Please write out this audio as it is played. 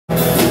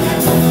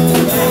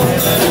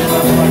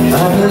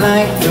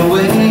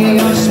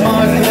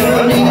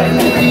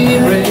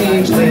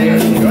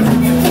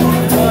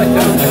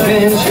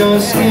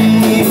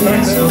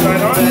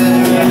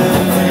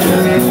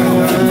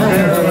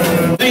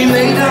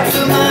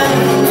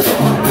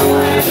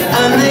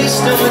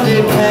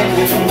started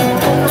packing.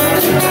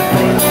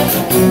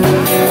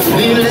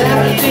 We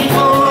left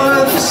before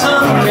the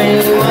sun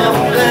came up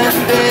that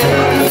day.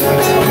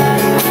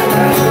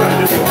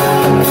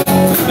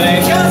 They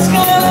just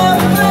got up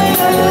and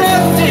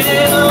left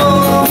it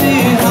all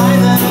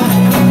behind them.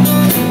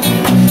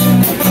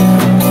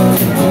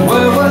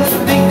 Where would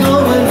they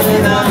going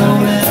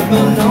without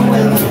ever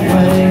knowing the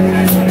way?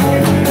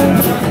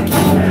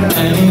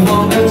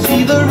 Anyone can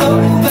see the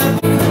road that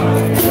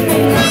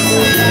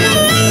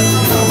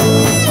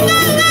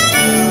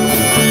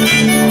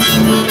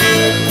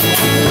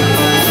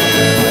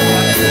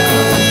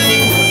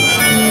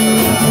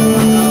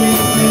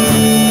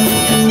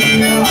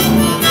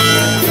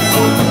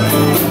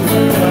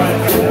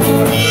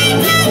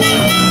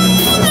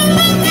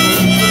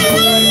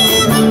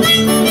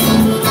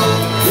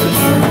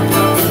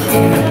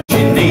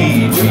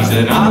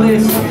an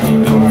artist,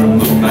 don't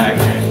look back.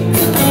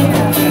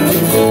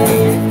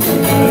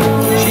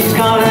 She's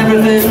got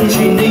everything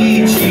she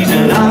needs, she's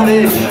an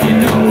artist, she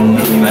don't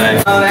look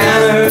back. I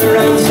had her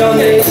on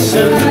Sunday, to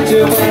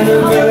when the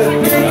bird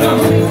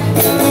comes.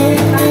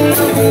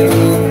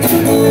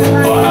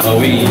 For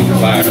Halloween,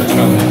 fire a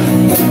drum.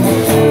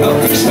 A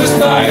Christmas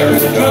fire a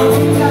drum.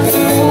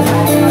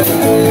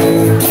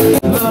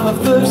 My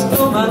first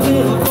home, my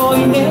little boy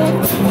there,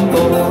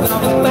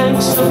 on the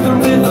banks of the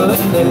river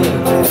there.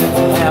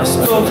 House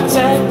broke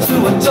tied to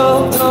a tall,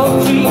 tall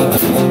tree.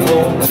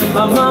 Home to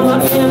my mama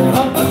and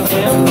papa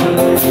and me.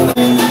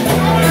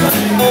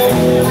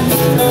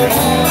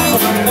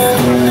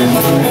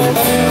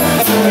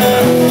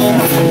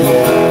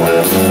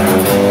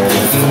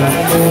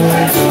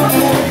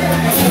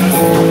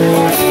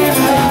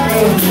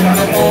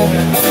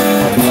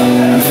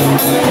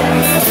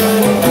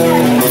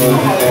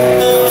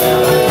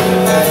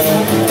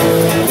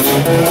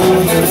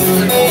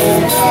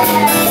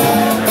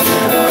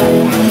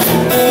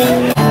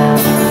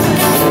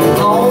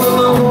 All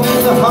alone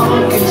with a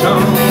honky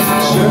tonk,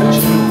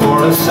 searching for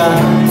a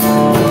sign.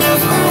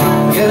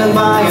 Getting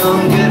by on,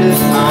 getting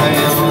high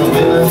on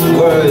women's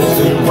words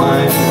and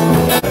wine.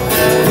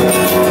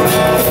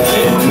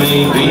 It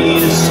may be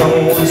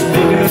someone's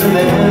bigger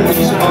than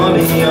his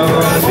body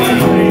or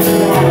feet.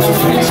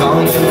 It's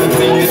all you can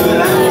think of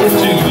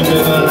attitude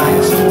of the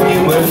likes of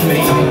you and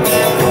me.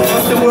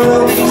 But the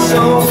world is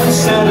so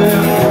unsettled,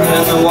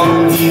 and the one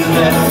he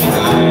left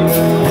behind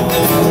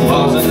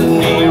wasn't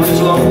near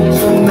as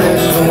lonesome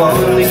as the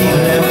one he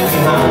left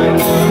behind.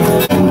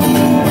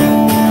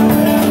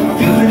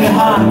 Feel your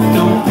heart,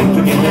 don't think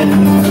for your head.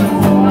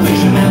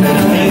 Please remember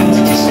the things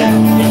that you said.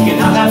 If you're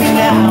not happy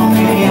now,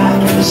 maybe I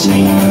can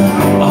see.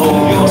 I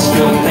hope you're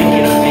still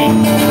thinking of me.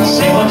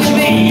 Say what you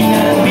mean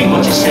and mean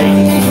what you say.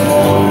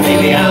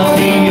 Maybe I'll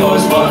be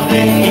yours one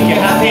day. If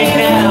you're happy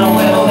now,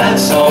 well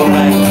that's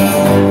alright.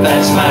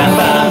 That's fine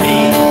by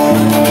me.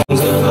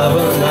 Love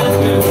and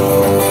laughter.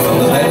 From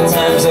the bad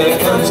times there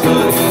comes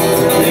good.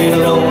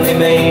 It'll only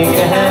make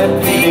you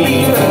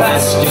happy. The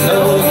past you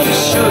know you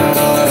should.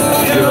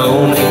 You're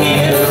only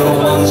here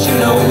once, you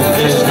know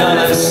there's not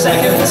a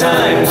second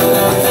time.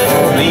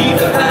 Leave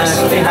the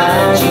past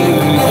behind you,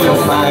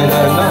 you'll find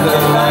another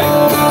life.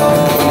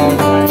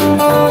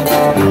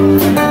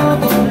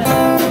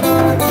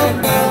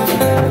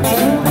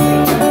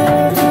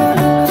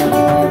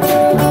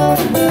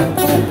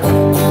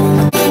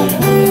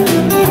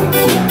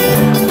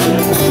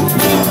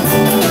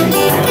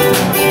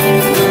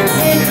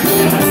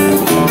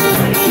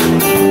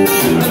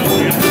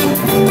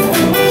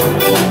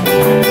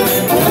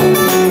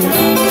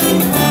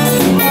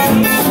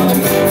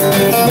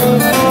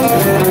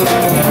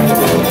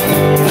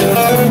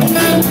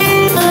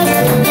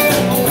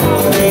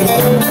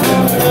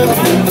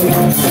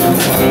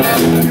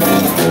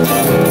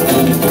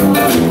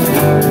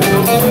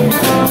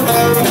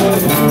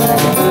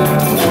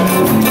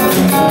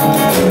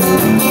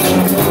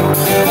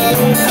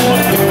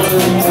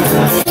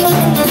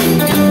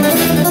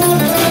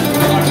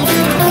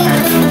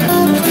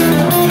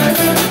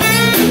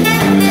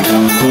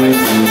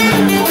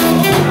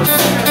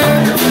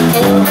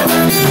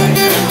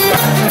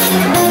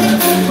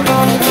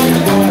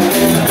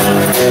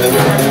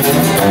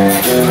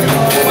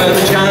 Well,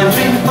 the chimes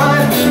ring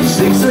 5,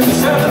 6 and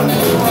 7.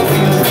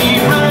 We'll be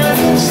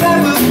right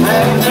 7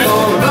 and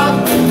we'll rock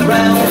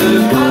around the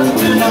clock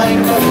tonight.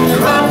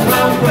 Rock,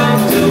 rock, rock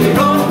till the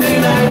broad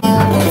daylight.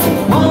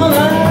 All I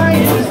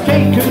is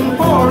taken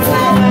for a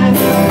ride.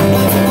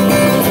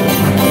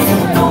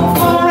 Don't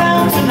go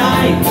around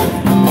tonight.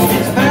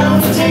 It's bound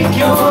to take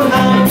your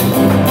life.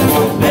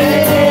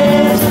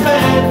 There's a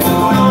bad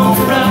mood on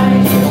the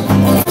rise.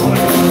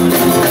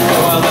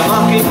 While the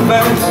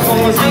mockingbirds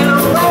was in a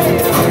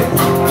riot.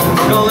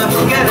 Gonna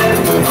forget it.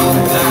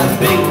 That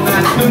big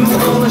fat moon's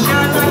gonna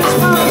shine like a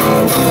star.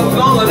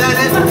 Gonna let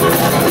it.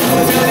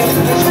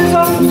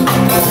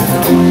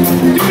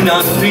 Do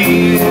not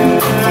fear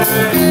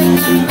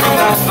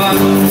that fun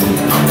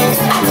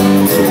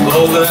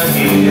over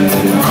here.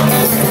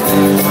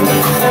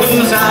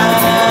 'Cause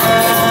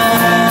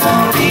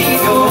I'll be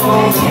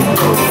yours,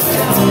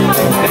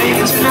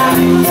 baby,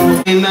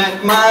 tonight.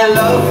 Met my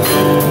love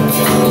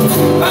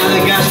by the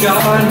gas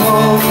yard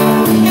wall,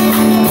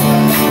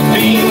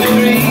 being the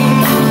green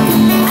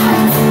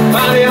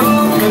by the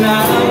old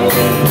canal.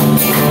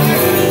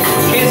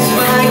 Kiss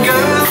my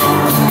girl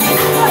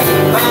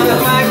by the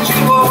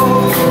factory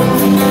wall,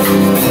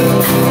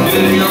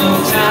 dirty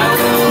old town,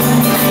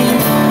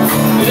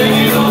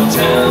 dirty old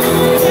town.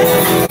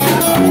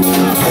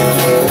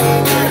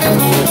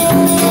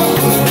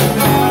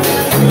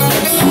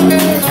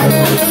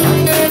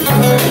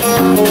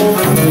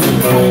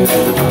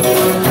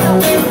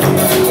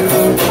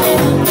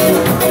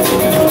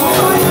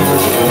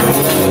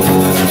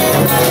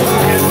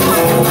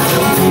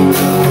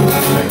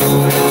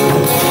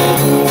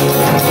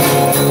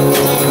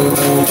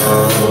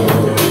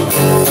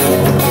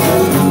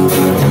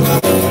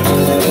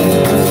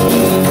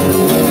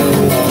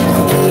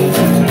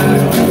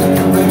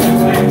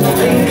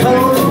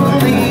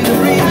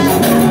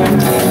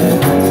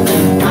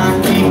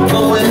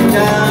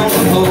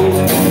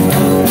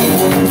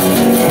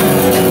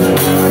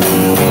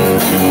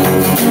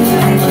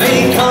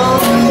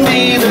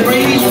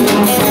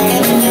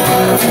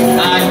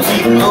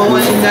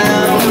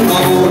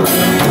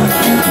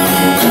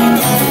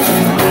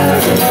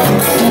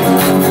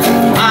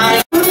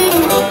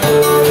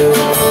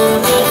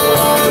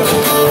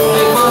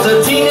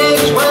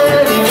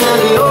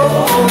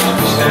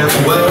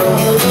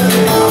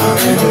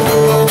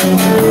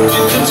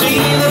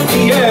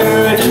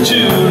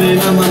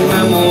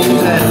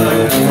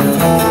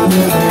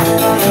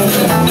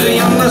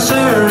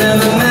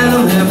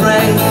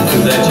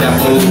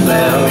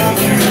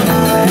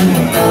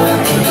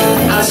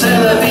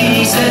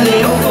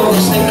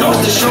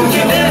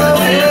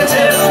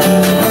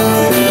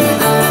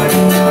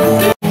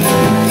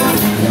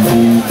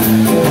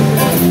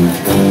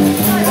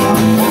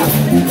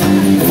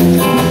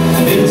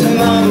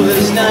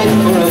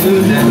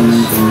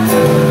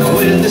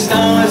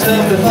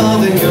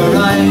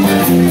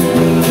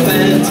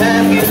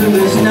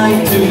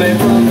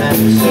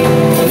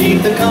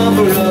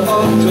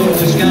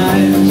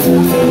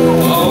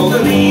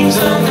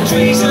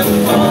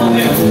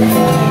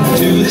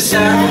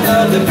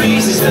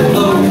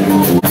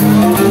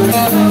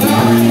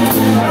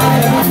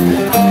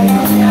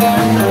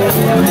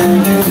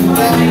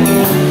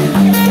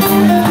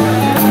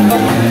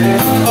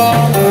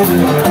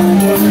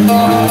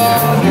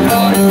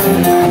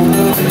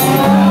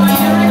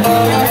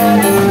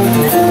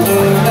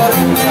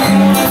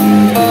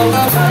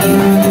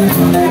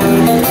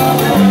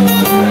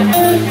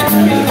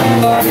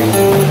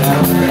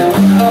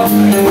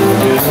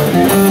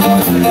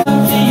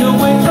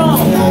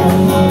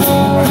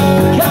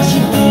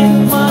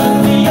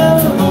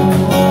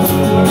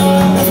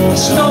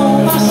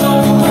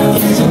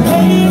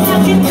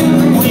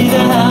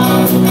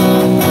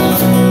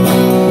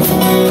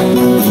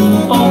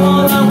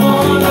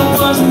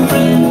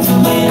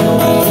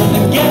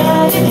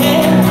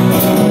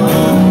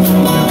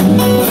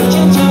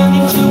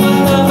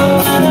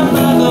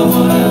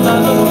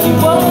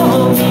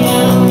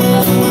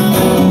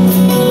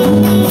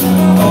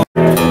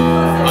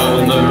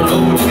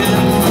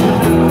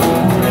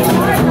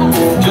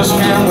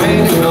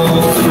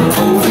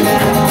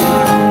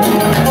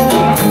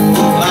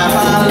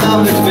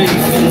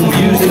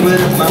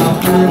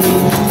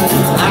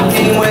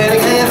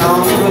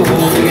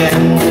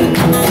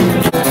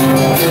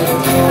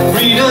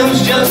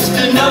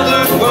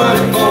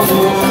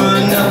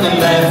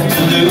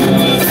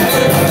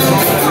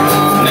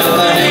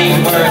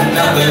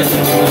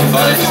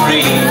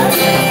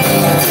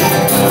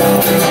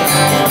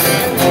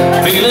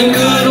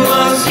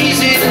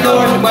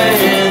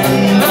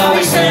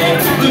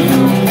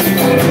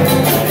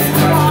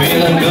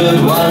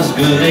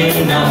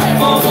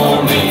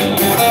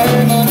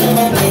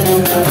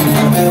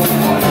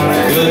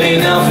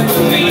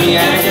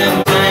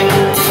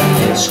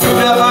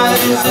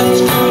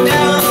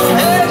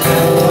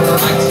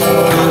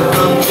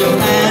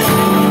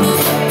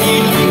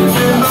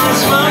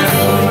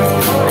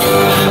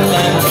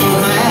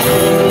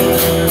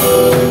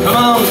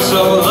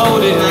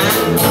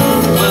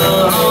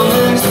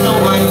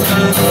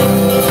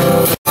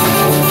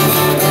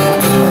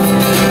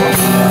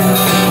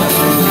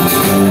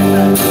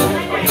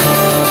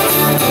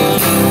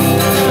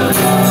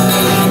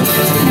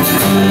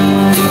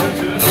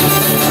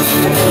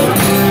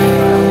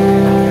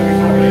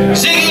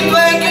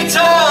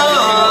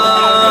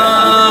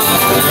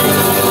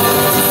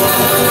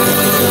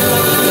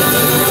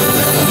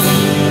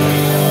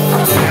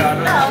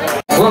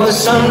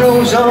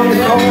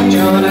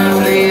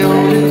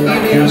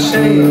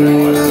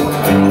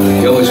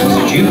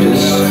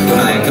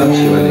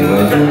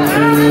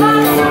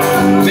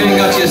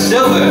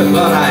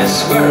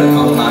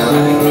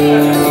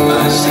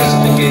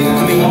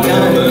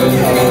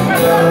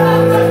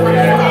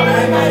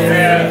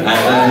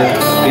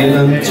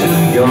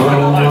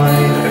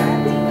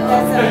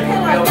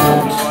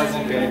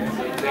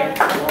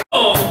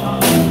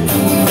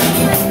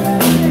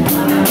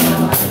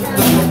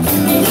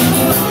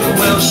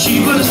 Well, she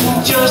was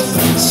just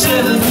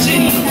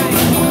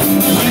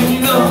 17.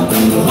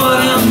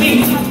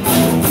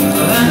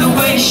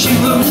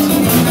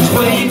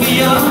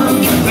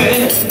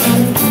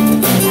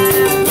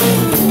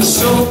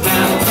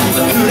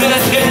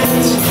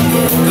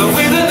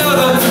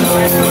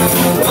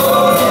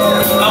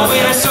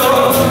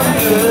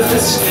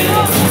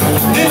 understand.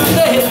 Who's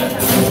there?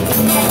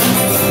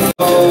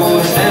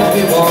 Oh, as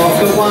we walk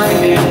a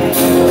winding,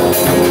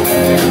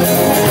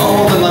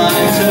 all the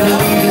lines and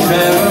leaves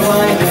are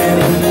winding.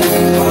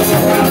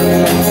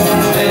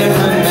 There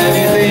are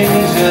many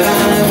things that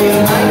I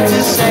would like to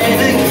say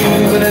to you,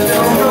 but I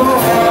don't know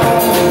how.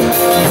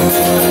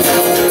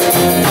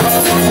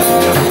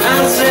 I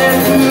said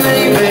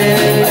maybe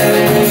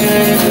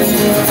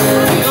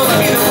you'll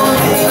be the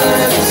one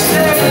that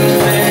saves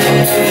me.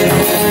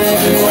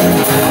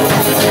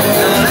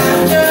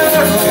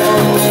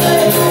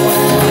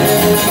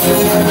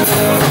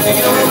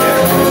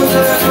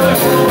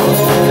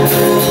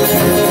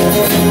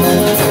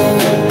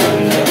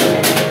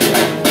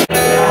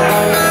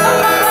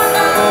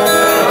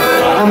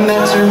 I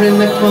met her in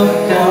the club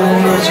down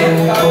in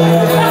Monaco.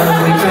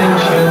 We drank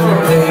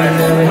champagne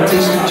and it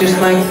tasted just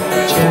like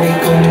cherry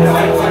cola.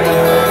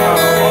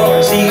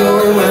 See you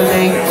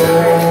Monaco.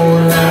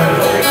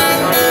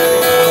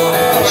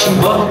 She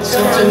walked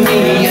up to me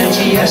and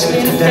she asked me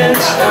to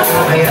dance.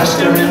 I asked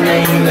her her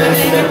name and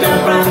in a dumb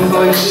brown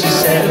voice she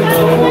said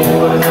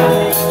Lola.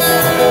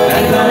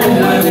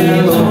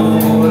 Lola.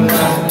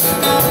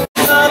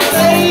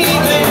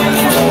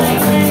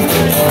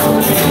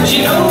 She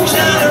knows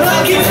how to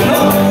rock it,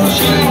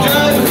 she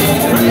drives me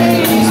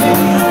crazy.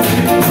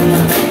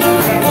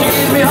 She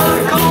gives me hot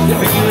cold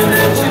feeling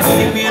and she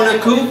leaves me in a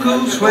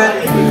cool sweat.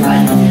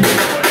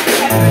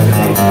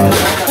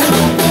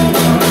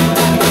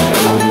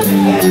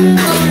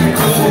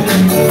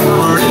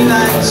 Morning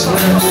lights,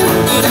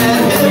 good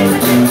and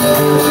heavy.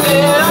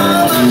 They're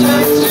all the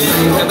times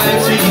in the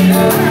backseat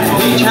of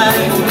each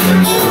high.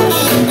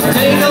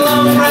 Take a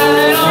long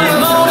ride on a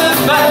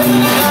motorbike,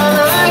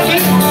 gonna like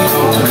it.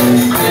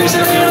 Here's a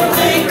little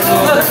thing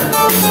called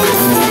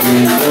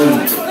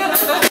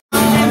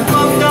I'm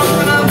fucked up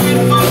and I've been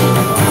fucked.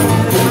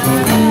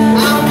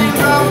 I've been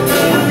robbed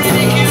and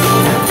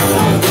ridiculed.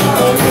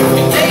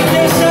 You take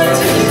your sons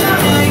and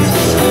nights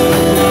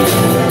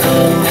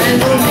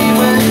and only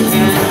when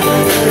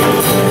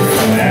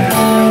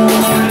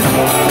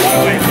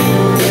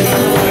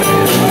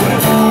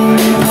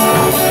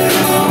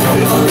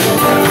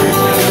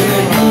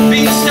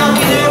being stuck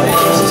in it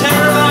was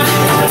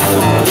terrifying.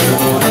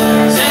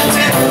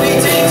 Sent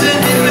meetings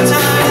and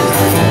hypnotized.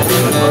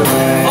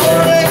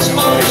 All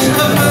exposed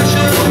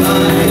commercial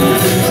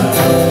lines.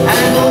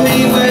 Handle me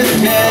with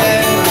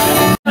care.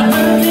 I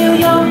heard Neil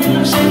Young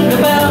sing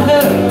about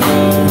her,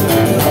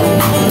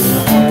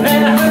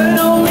 and I heard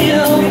old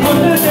Neil put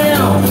her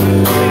down.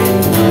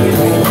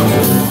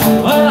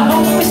 Well, I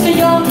hope Mr.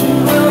 Young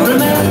will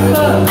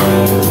remember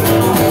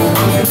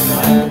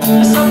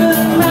the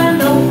Southern man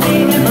don't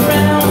need him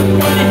around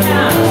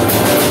anyhow.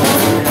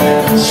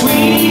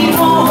 Sweet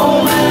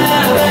home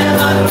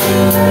Alabama,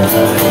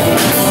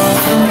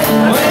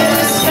 where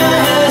the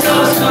skies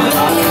are blue.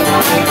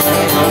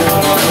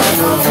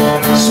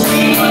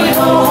 Sweet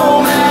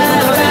home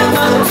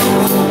Alabama,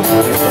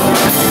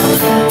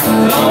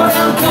 Lord,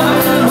 I'm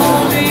coming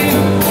home to you.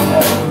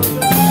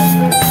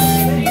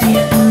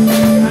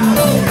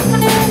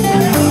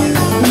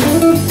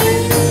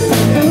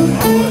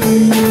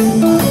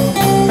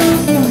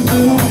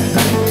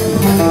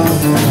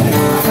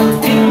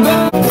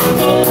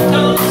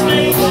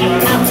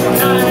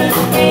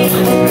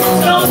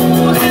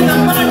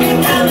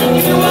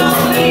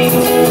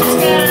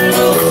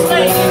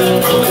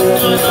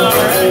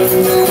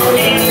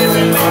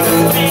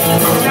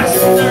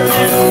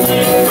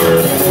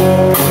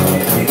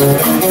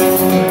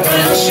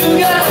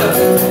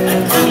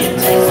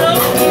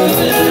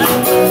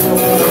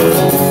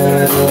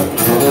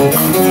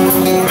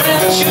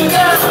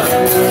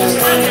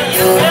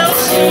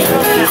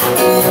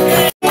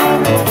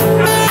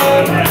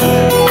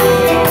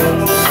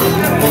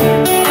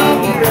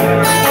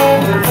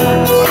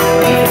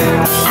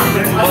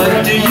 What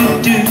do you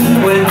do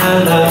when our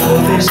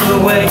love is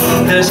away?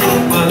 Does it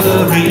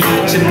worry you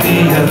to be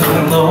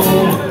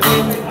alone?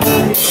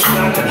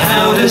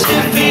 How does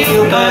it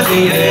feel by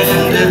the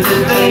end of the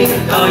day?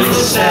 Are you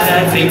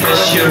sad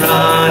because you're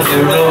on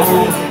your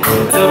own?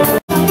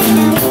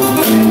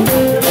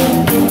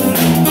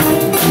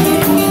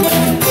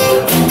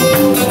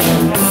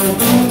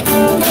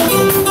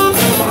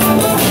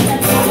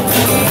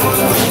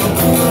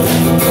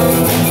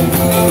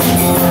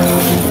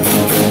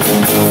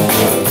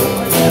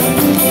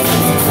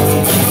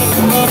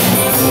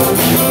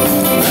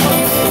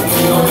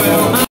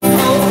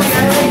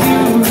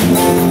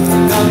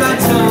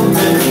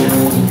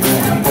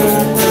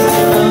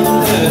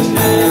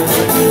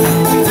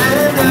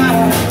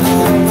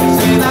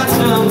 Say that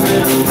something.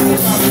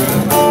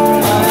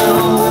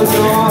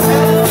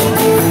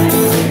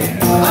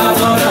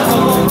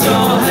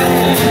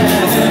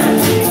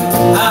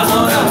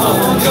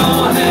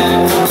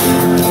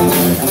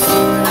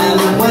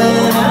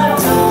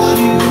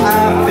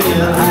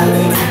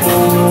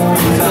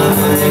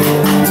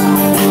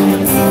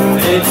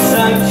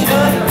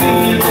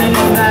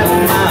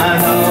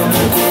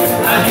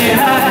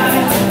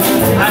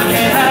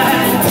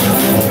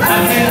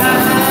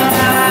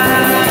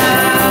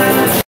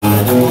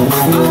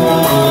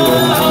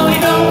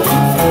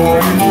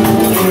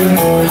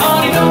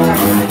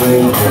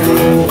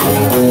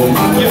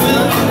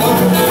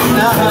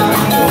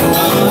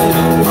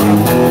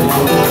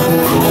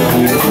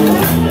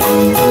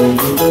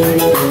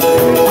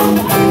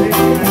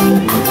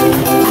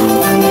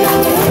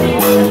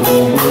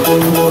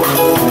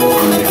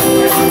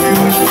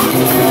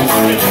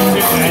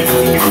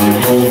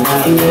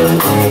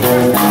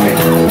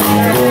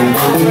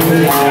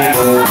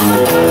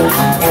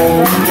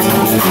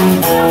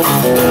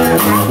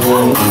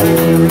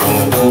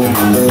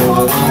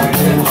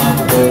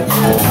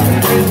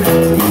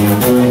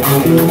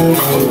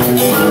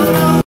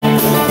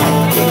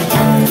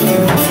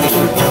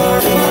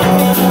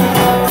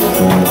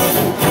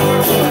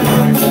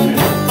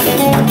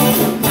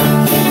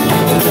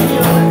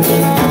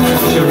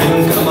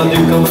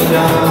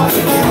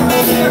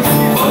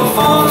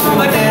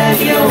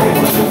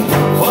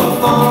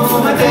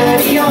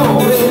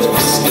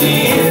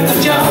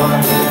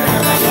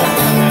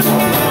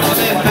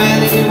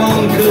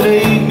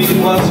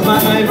 Was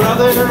my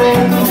brother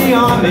in the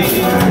army?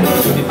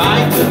 If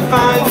I could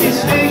find his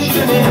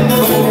station in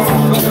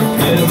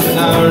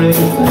military,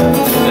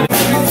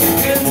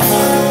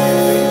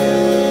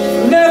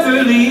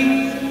 never leave.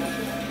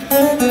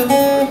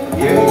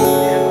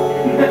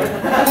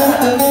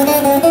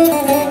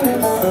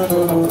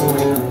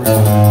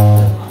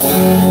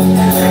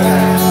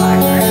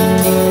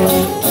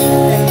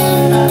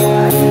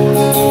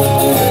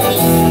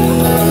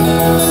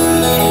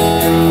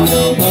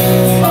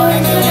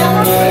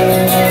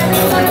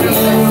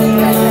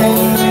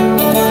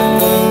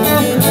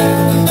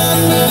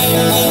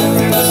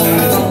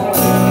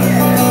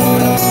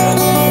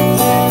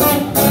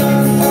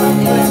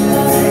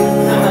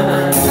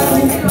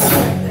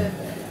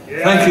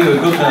 Thank you,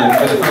 good night,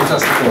 a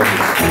fantastic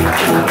audience.